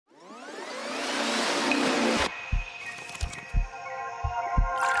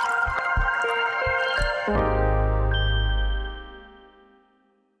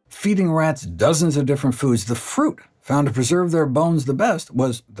feeding rats dozens of different foods, the fruit found to preserve their bones the best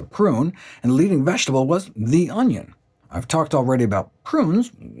was the prune, and the leading vegetable was the onion. I've talked already about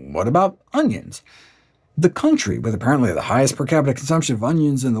prunes. What about onions? The country with apparently the highest per capita consumption of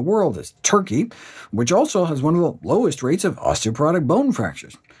onions in the world is Turkey, which also has one of the lowest rates of osteoporotic bone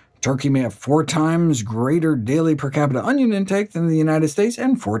fractures. Turkey may have 4 times greater daily per capita onion intake than the United States,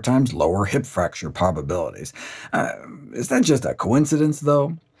 and 4 times lower hip fracture probabilities. Is that just a coincidence,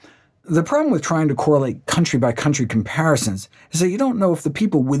 though? The problem with trying to correlate country-by-country comparisons is that you don't know if the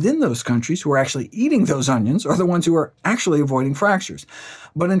people within those countries who are actually eating those onions are the ones who are actually avoiding fractures.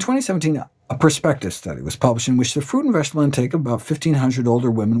 But in 2017, a prospective study was published in which the fruit and vegetable intake of about 1,500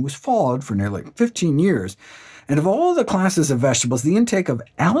 older women was followed for nearly 15 years, and of all the classes of vegetables, the intake of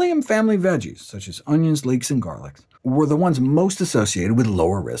allium family veggies, such as onions, leeks, and garlics, were the ones most associated with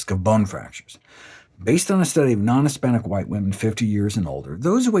lower risk of bone fractures. Based on a study of non-Hispanic white women 50 years and older,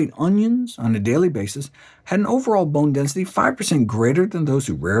 those who ate onions on a daily basis had an overall bone density 5% greater than those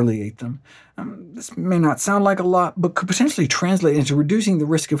who rarely ate them. This may not sound like a lot, but could potentially translate into reducing the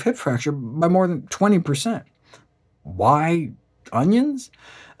risk of hip fracture by more than 20%. Why onions?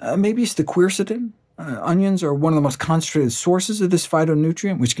 Maybe it's the quercetin. Onions are one of the most concentrated sources of this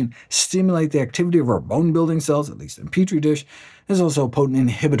phytonutrient, which can stimulate the activity of our bone-building cells, at least in Petri dish. It is also a potent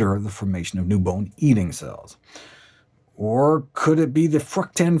inhibitor of the formation of new bone-eating cells. Or could it be the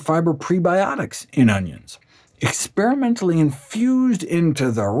fructan fiber prebiotics in onions? Experimentally infused into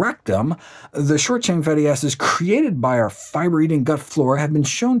the rectum, the short-chain fatty acids created by our fiber-eating gut flora have been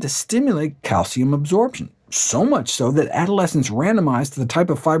shown to stimulate calcium absorption. So much so that adolescents randomized to the type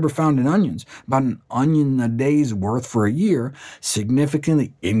of fiber found in onions, about an onion a day's worth for a year,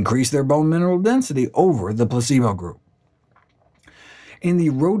 significantly increased their bone mineral density over the placebo group. In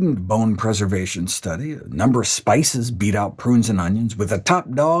the rodent bone preservation study, a number of spices beat out prunes and onions, with the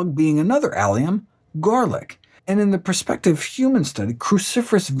top dog being another allium, garlic. And in the prospective human study,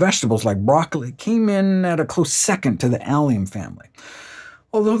 cruciferous vegetables like broccoli came in at a close second to the allium family.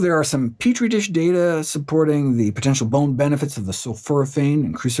 Although there are some Petri dish data supporting the potential bone benefits of the sulforaphane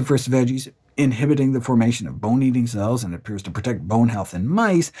and cruciferous veggies, inhibiting the formation of bone-eating cells, and appears to protect bone health in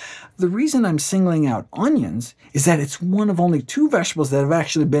mice, the reason I'm singling out onions is that it's one of only 2 vegetables that have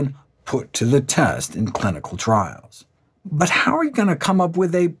actually been put to the test in clinical trials. But how are you going to come up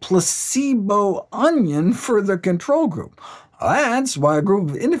with a placebo onion for the control group? That's why a group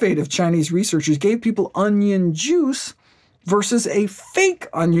of innovative Chinese researchers gave people onion juice versus a fake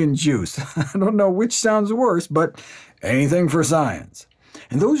onion juice. I don't know which sounds worse, but anything for science.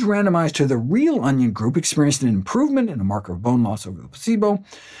 And those randomized to the real onion group experienced an improvement in a marker of bone loss over the placebo,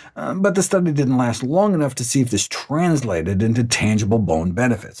 but the study didn't last long enough to see if this translated into tangible bone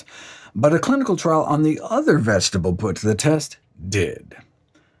benefits. But a clinical trial on the other vegetable put to the test did.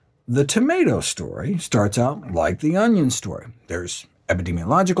 The tomato story starts out like the onion story. There's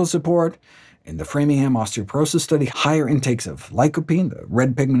epidemiological support. In the Framingham osteoporosis study, higher intakes of lycopene, the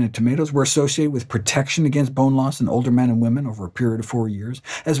red pigment in tomatoes, were associated with protection against bone loss in older men and women over a period of 4 years,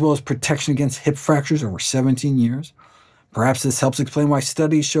 as well as protection against hip fractures over 17 years. Perhaps this helps explain why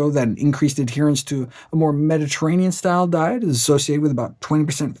studies show that an increased adherence to a more Mediterranean-style diet is associated with about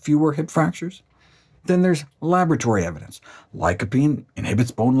 20% fewer hip fractures. Then there's laboratory evidence. Lycopene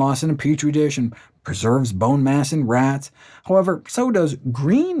inhibits bone loss in a Petri dish and preserves bone mass in rats. However, so does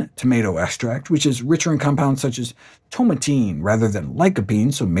green tomato extract, which is richer in compounds such as tomatine rather than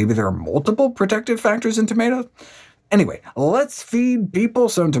lycopene, so maybe there are multiple protective factors in tomatoes? Anyway, let's feed people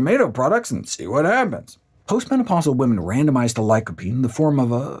some tomato products and see what happens. Postmenopausal women randomized to lycopene in the form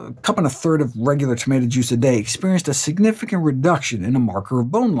of a cup and a third of regular tomato juice a day experienced a significant reduction in a marker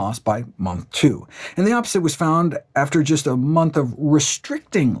of bone loss by month 2, and the opposite was found after just a month of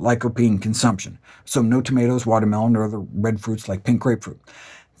restricting lycopene consumption, so no tomatoes, watermelon, or other red fruits like pink grapefruit.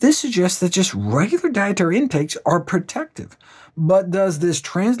 This suggests that just regular dietary intakes are protective. But does this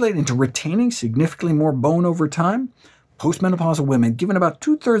translate into retaining significantly more bone over time? Postmenopausal women given about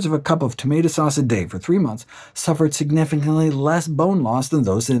 2/3 of a cup of tomato sauce a day for 3 months suffered significantly less bone loss than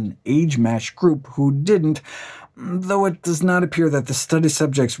those in an age-matched group who didn't, though it does not appear that the study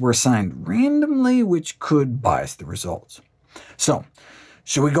subjects were assigned randomly, which could bias the results. So,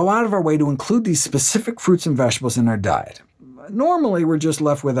 should we go out of our way to include these specific fruits and vegetables in our diet? Normally, we're just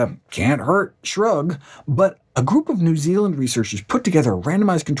left with a can't-hurt shrug, but a group of New Zealand researchers put together a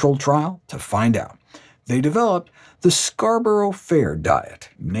randomized controlled trial to find out. They developed the Scarborough Fair diet,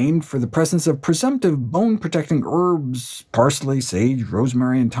 named for the presence of presumptive bone-protecting herbs, parsley, sage,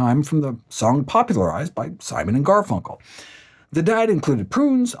 rosemary, and thyme from the song popularized by Simon and Garfunkel. The diet included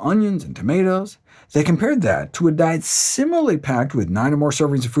prunes, onions, and tomatoes. They compared that to a diet similarly packed with 9 or more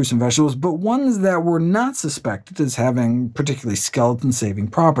servings of fruits and vegetables, but ones that were not suspected as having particularly skeleton-saving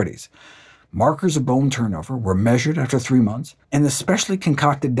properties. Markers of bone turnover were measured after 3 months, and the specially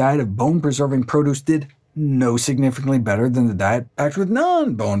concocted diet of bone-preserving produce did no significantly better than the diet packed with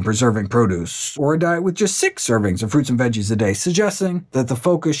non-bone-preserving produce, or a diet with just 6 servings of fruits and veggies a day, suggesting that the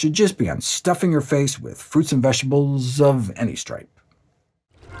focus should just be on stuffing your face with fruits and vegetables of any stripe.